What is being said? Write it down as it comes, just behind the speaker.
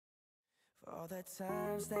For all the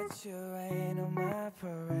times that you rain on my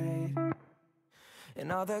parade,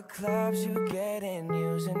 and all the clubs you get in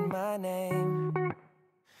using my name.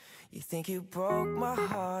 You think you broke my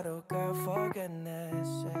heart, oh girl, for goodness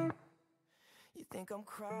sake. You think I'm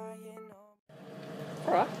crying on...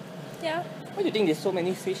 Farah, Yeah, why do you think there's so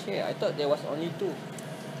many fish here? I thought there was only 2.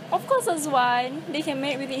 of course there's one. They can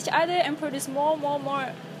mate with each other and produce more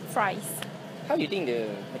fries. How do you think the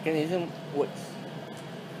mechanism works?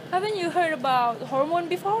 Haven't you heard about hormone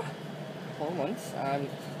before? Hormones? I'm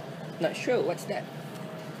not sure. What's that?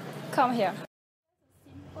 Come here.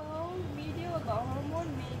 Simple video about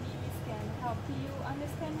hormone. Maybe this can help you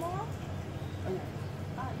understand more.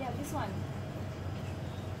 Yeah, this one.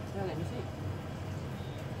 Yeah, let me see.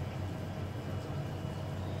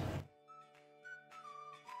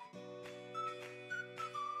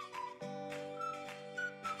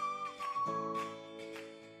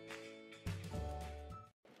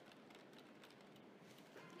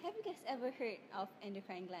 Have you guys ever heard of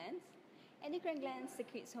endocrine glands? Endocrine glands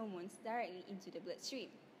secrete hormones directly into the bloodstream.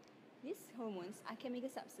 These hormones are chemical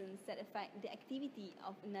substances that affect the activity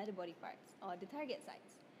of another body parts or the target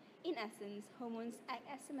sites. In essence, hormones act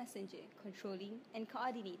as a messenger, controlling and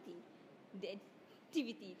coordinating the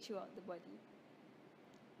activity throughout the body.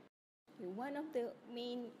 One of the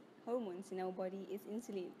main hormones in our body is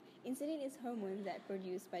insulin. Insulin is hormone that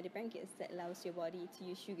produced by the pancreas that allows your body to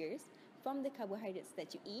use sugars from the carbohydrates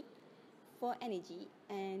that you eat for energy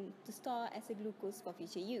and to store as a glucose for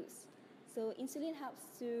future use. So insulin helps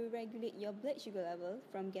to regulate your blood sugar level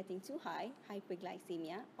from getting too high,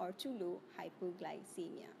 hyperglycemia, or too low,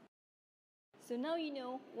 hypoglycemia. So now you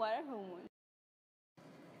know what are hormones.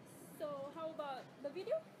 So how about the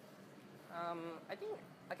video? I think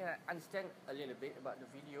I can understand a little bit about the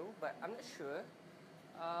video, but I'm not sure.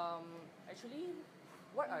 Actually,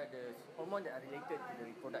 what are the hormones that are related to the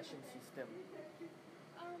reproduction system?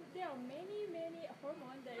 There are many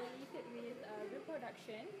hormones that are related with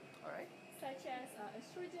reproduction, Alright. such as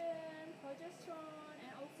estrogen, progesterone,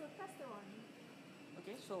 and also testosterone.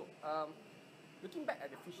 Okay, so looking back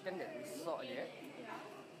at the fish tank that we saw earlier, Yeah.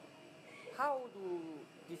 how do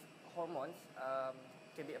these hormones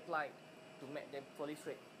can be applied to make them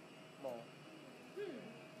proliferate more?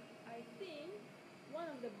 I think one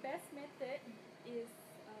of the best method is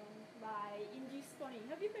by induced spawning.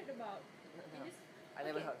 Have you heard about induced? I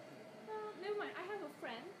never heard. Never mind. I have a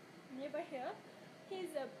friend nearby here.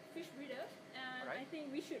 He's a fish breeder, and I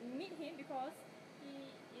think we should meet him because he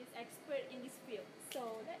is expert in this field.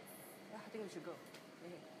 So let's. Yeah, I think we should go.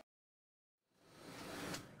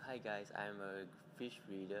 Hi guys, I'm a fish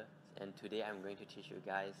breeder and today I'm going to teach you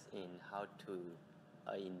guys in how to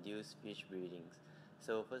induce fish breedings.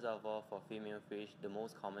 So first of all, for female fish, the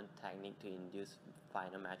most common technique to induce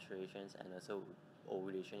final maturations and also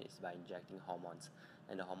ovulation is by injecting hormones,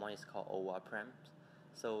 and the hormone is called ovaprem.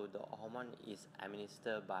 So the hormone is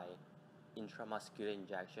administered by intramuscular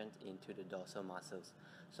injections into the dorsal muscles.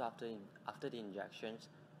 So after the injections,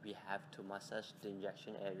 we have to massage the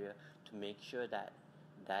injection area to make sure that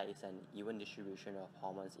there is an even distribution of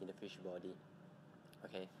hormones in the fish body.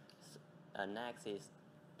 Okay. Next is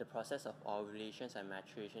the process of ovulations and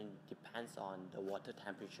maturation depends on the water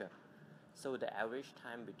temperature. So the average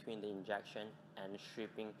time between the injection and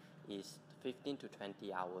stripping is 15 to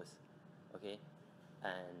 20 hours. Okay.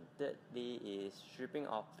 And thirdly is stripping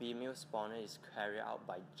of female spawner is carried out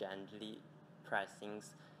by gently pressing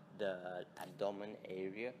the abdomen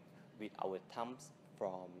area with our thumbs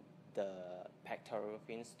from the pectoral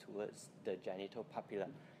fins towards the genital papilla,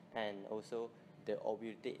 and also the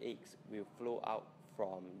ovulated eggs will flow out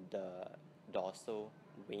from the dorsal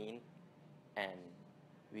vein and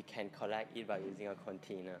we can collect it by using a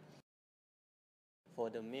container. For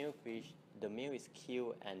the male fish, the male is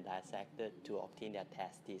killed and dissected to obtain their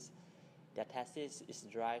testes. Their testes is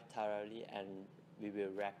dried thoroughly and we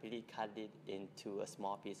will rapidly cut it into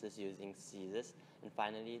small pieces using scissors, and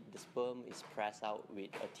finally the sperm is pressed out with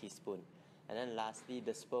a teaspoon. And then lastly,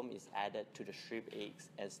 the sperm is added to the stripped eggs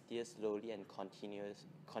and stirred slowly and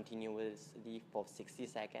continuously for 60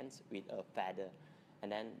 seconds with a feather.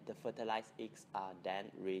 And then the fertilized eggs are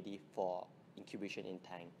then ready for incubation in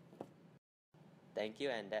tank. Thank you,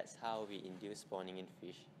 and that's how we induce spawning in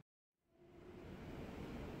fish.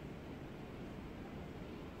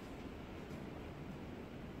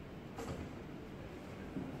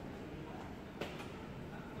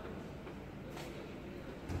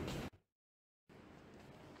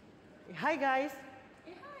 Hi guys.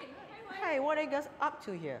 Hey, hi. Hi, what are you guys up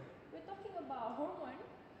to here? We're talking about hormone.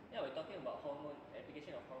 Yeah, we're talking about hormone,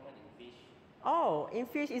 application of hormone in fish. Oh, in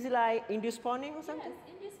fish, is it like induced spawning or something?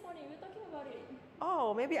 Yes, induced spawning. We're talking about it.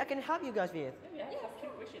 Oh, maybe I can help you guys with. Maybe I have a few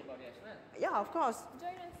questions about it as well. Yeah, of course.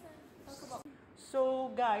 Join us and talk about.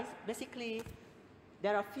 So guys, basically,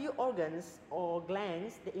 there are few organs or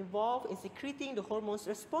glands that involve in secreting the hormones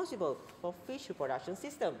responsible for fish reproduction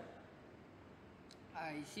system.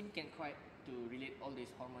 I seem can quite to relate all these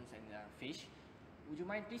hormones and fish. Would you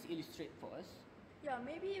mind please illustrate for us? Yeah,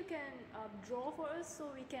 maybe you can draw for us so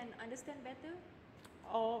we can understand better.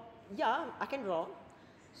 Oh, yeah, I can draw.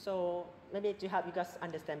 So maybe to help you guys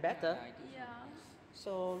understand better. I think so. Yeah.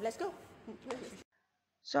 So let's go.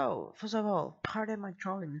 So first of all, pardon my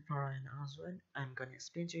drawing for an answer. I'm gonna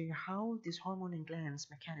explain to you how this hormone and glands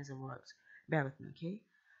mechanism works. Bear with me, okay?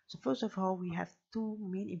 So first of all, we have two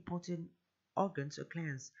main important organs or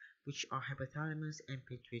glands, which are hypothalamus and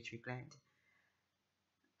pituitary gland.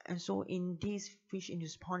 And so in this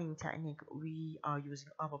fish-induced spawning technique, we are using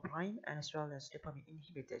alpha prime and as well as dopamine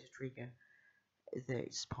inhibitor to trigger the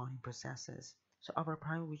spawning processes. So alpha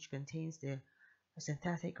prime, which contains the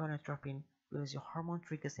synthetic gonadotropin, release your hormone,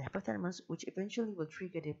 triggers the hypothalamus, which eventually will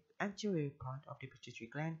trigger the anterior part of the pituitary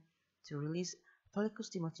gland to release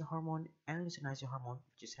follicle-stimulating hormone and luteinizing hormone,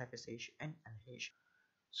 which is FSH and LH.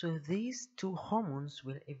 So these two hormones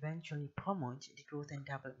will eventually promote the growth and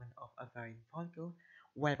development of a ovarian follicle,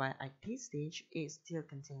 whereby at this stage it still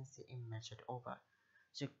contains the immature ova.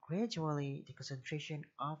 So gradually the concentration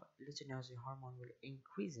of luteinizing hormone will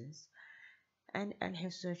increases, and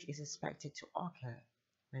LH is expected to occur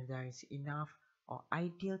when there is enough or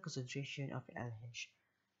ideal concentration of LH.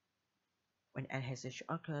 When LH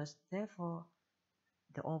occurs, therefore,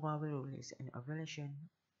 the ova will release and ovulation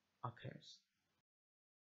occurs.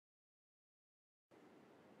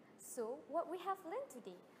 So, what we have learned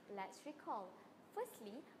today, let's recall.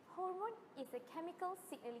 Firstly, hormone is a chemical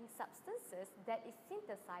signaling substances that is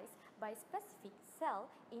synthesized by specific cell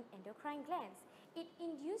in endocrine glands. It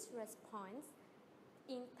induces response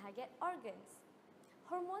in target organs.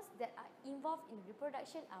 Hormones that are involved in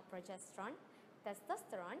reproduction are progesterone,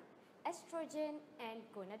 testosterone, estrogen, and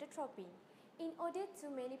gonadotropin. In order to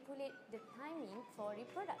manipulate the timing for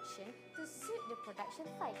reproduction to suit the production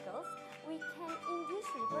cycles, we can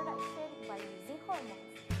induce reproduction by using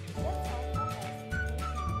hormones. That's all.